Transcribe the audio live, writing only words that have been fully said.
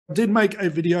did make a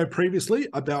video previously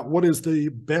about what is the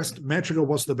best metric or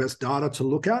what's the best data to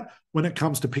look at when it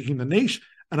comes to picking the niche.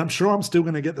 And I'm sure I'm still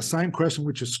going to get the same question,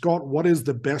 which is, Scott, what is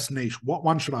the best niche? What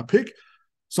one should I pick?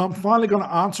 So I'm finally going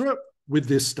to answer it with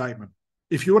this statement.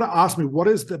 If you were to ask me, what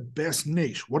is the best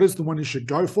niche? What is the one you should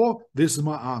go for? This is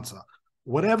my answer.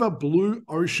 Whatever blue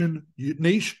ocean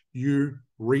niche you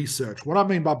research. What I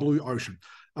mean by blue ocean.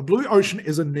 A blue ocean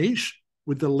is a niche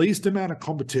with the least amount of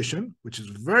competition, which is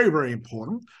very, very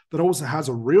important, that also has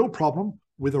a real problem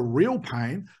with a real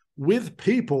pain, with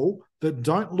people that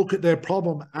don't look at their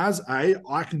problem as I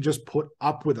can just put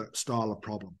up with it style of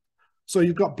problem. So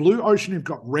you've got blue ocean, you've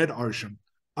got red ocean.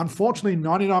 Unfortunately,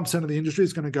 99% of the industry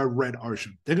is going to go red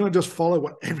ocean. They're going to just follow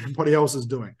what everybody else is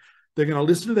doing. They're going to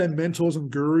listen to their mentors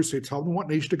and gurus who tell them what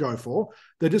niche to go for.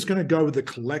 They're just going to go with the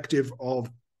collective of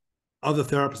other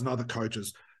therapists and other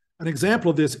coaches. An example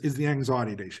of this is the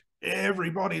anxiety niche.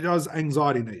 Everybody does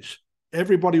anxiety niche.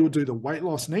 Everybody will do the weight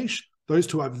loss niche. Those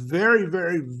two are very,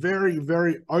 very, very,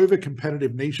 very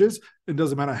over-competitive niches. It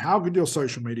doesn't matter how good your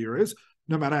social media is,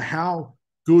 no matter how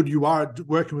good you are at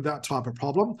working with that type of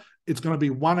problem, it's going to be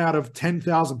 1 out of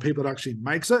 10,000 people that actually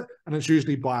makes it, and it's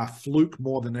usually by a fluke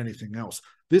more than anything else.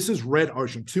 This is red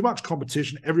ocean. Too much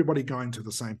competition, everybody going to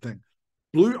the same thing.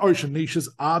 Blue ocean niches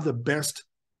are the best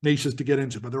niches to get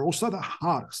into, but they're also the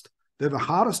hardest. They're the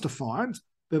hardest to find.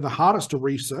 They're the hardest to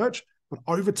research, but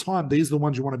over time, these are the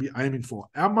ones you want to be aiming for.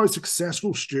 Our most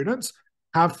successful students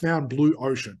have found blue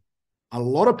ocean. A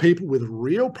lot of people with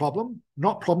real problem,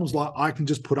 not problems like I can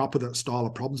just put up with that style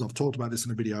of problems. I've talked about this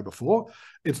in a video before.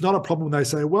 It's not a problem when they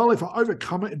say, well, if I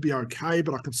overcome it, it'd be okay,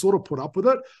 but I can sort of put up with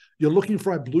it. You're looking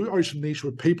for a blue ocean niche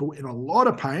with people in a lot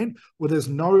of pain where there's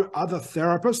no other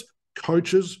therapists,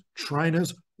 coaches,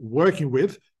 trainers working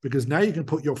with, because now you can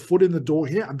put your foot in the door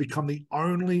here and become the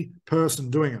only person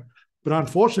doing it. But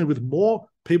unfortunately, with more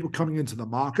people coming into the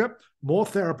market, more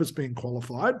therapists being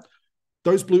qualified,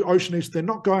 those blue ocean niches, they're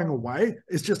not going away.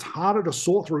 It's just harder to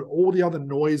sort through all the other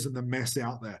noise and the mess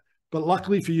out there. But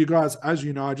luckily for you guys, as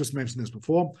you know, I just mentioned this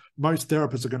before, most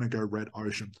therapists are going to go red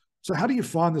ocean. So how do you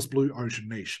find this blue ocean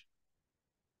niche?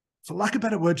 For lack of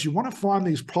better words, you want to find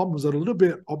these problems that are a little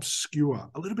bit obscure,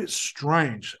 a little bit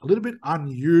strange, a little bit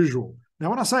unusual. Now,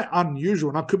 when I say unusual,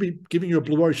 and I could be giving you a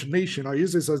blue ocean niche, and I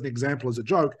use this as an example, as a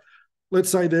joke. Let's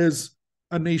say there's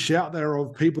a niche out there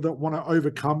of people that want to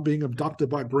overcome being abducted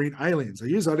by green aliens. I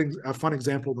use that a fun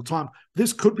example all the time.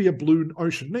 This could be a blue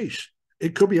ocean niche.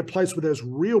 It could be a place where there's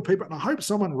real people. And I hope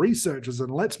someone researches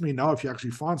and lets me know if you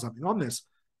actually find something on this.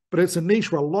 But it's a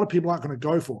niche where a lot of people aren't going to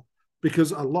go for,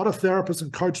 because a lot of therapists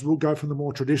and coaches will go for the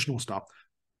more traditional stuff.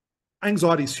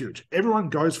 Anxiety is huge. Everyone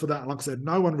goes for that. And like I said,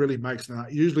 no one really makes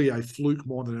that. Usually a fluke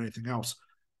more than anything else.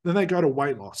 Then they go to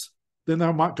weight loss. Then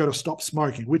they might go to stop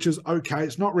smoking, which is okay.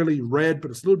 It's not really red, but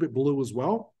it's a little bit blue as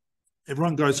well.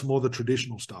 Everyone goes for more of the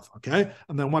traditional stuff, okay?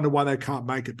 And then wonder why they can't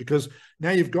make it, because now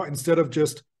you've got, instead of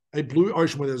just a blue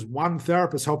ocean where there's one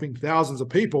therapist helping thousands of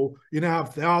people, you now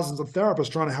have thousands of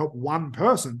therapists trying to help one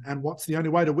person. And what's the only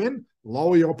way to win?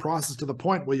 Lower your prices to the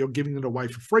point where you're giving it away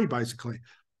for free, basically.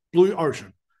 Blue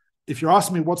ocean. If you're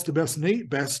asking me what's the best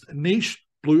niche,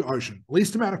 blue ocean.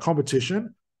 Least amount of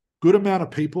competition, good amount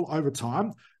of people over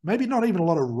time, maybe not even a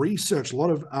lot of research, a lot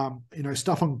of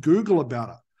stuff on Google about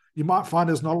it. You might find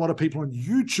there's not a lot of people on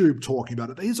YouTube talking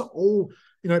about it. These are all,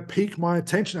 pique my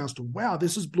attention as to, wow,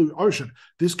 this is blue ocean.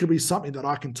 This could be something that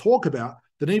I can talk about,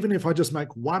 that even if I just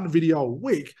make one video a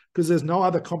week, because there's no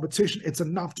other competition, it's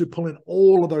enough to pull in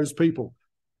all of those people.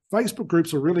 Facebook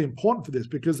groups are really important for this,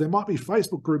 because there might be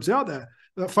Facebook groups out there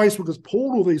that Facebook has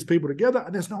pulled all these people together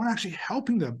and there's no one actually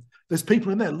helping them. There's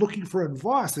people in there looking for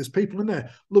advice. There's people in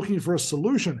there looking for a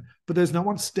solution, but there's no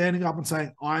one standing up and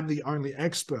saying, I'm the only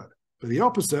expert. But the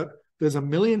opposite, there's a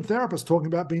million therapists talking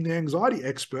about being the anxiety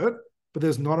expert, but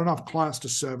there's not enough clients to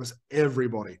service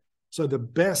everybody. So the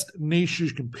best niche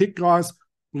you can pick, guys,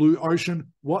 blue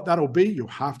ocean. What that'll be, you'll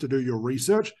have to do your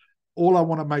research. All I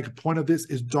want to make a point of this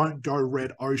is don't go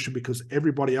red ocean because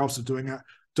everybody else is doing it.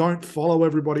 Don't follow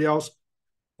everybody else.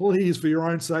 Please, for your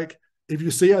own sake, if you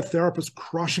see a therapist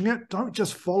crushing it, don't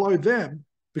just follow them,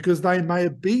 because they may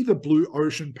be the blue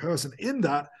ocean person in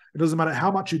that. It doesn't matter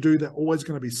how much you do, they're always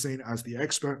going to be seen as the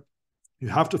expert. You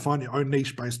have to find your own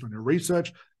niche based on your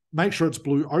research. Make sure it's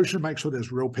blue ocean. Make sure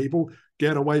there's real people.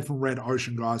 Get away from red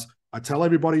ocean, guys. I tell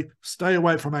everybody, stay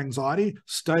away from anxiety.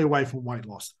 Stay away from weight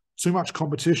loss. Too much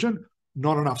competition,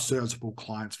 not enough serviceable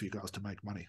clients for you guys to make money.